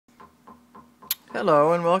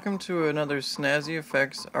Hello and welcome to another Snazzy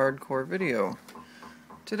Effects Ardcore video.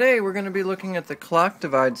 Today we're going to be looking at the clock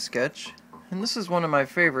divide sketch, and this is one of my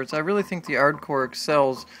favorites. I really think the Ardcore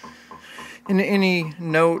excels in any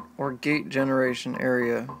note or gate generation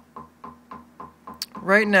area.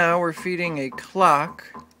 Right now we're feeding a clock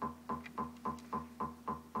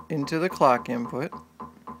into the clock input,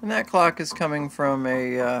 and that clock is coming from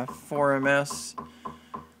a 4MS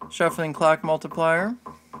shuffling clock multiplier.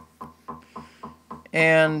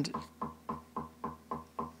 And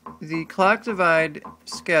the clock divide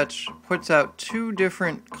sketch puts out two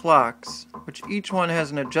different clocks, which each one has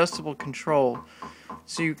an adjustable control,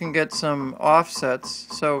 so you can get some offsets.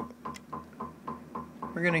 So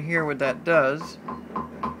we're going to hear what that does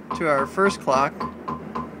to our first clock.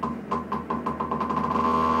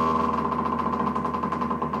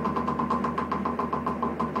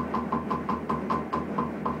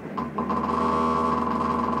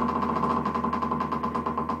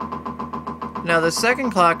 Now the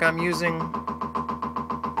second clock I'm using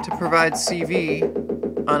to provide CV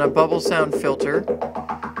on a bubble sound filter.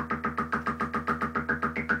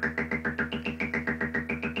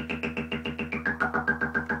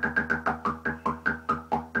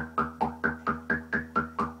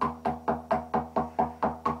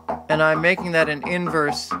 And I'm making that an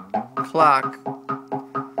inverse clock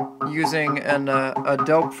using a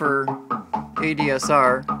dope for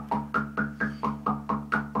ADSR.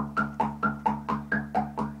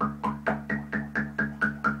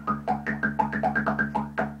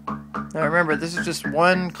 Now remember, this is just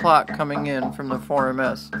one clock coming in from the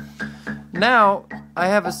 4MS. Now I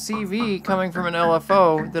have a CV coming from an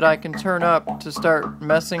LFO that I can turn up to start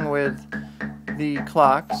messing with the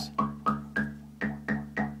clocks,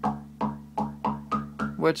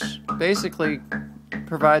 which basically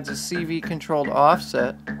provides a CV controlled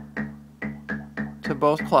offset to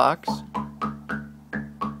both clocks.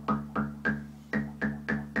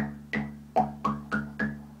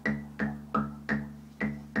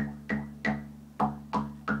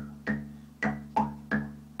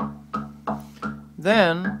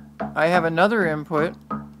 Then I have another input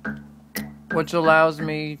which allows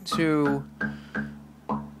me to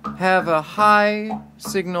have a high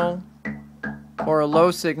signal or a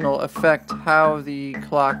low signal affect how the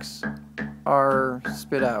clocks are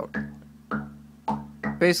spit out.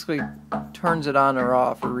 Basically turns it on or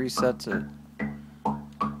off or resets it.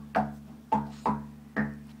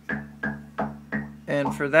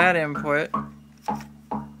 And for that input,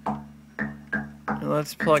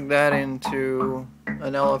 let's plug that into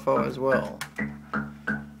an LFO as well.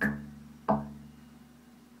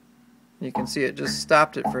 You can see it just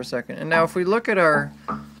stopped it for a second. And now if we look at our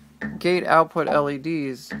gate output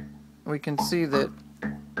LEDs, we can see that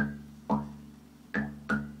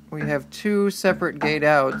we have two separate gate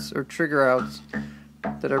outs or trigger outs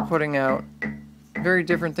that are putting out very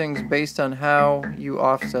different things based on how you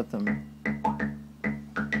offset them.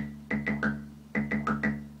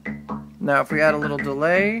 Now if we add a little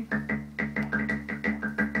delay,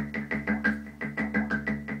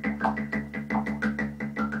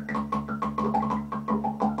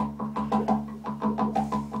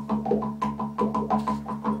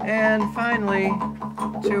 and finally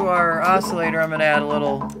to our oscillator I'm going to add a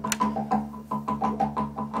little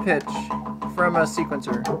pitch from a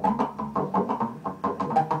sequencer.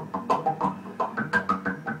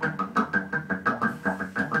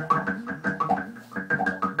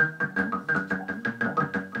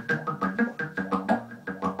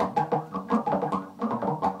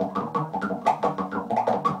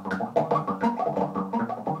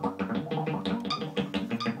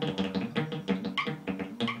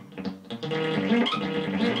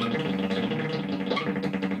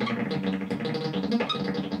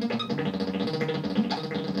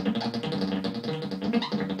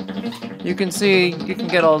 You can see you can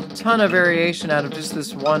get a ton of variation out of just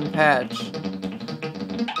this one patch.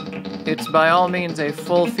 It's by all means a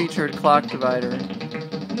full-featured clock divider.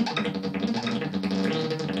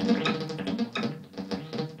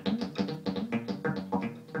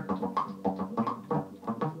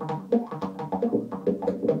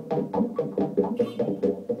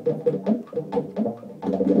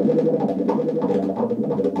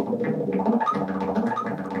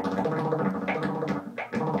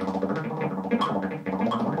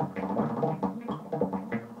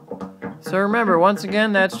 So remember, once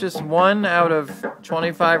again, that's just one out of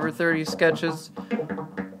 25 or 30 sketches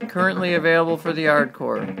currently available for the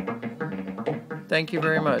Ardcore. Thank you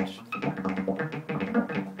very much.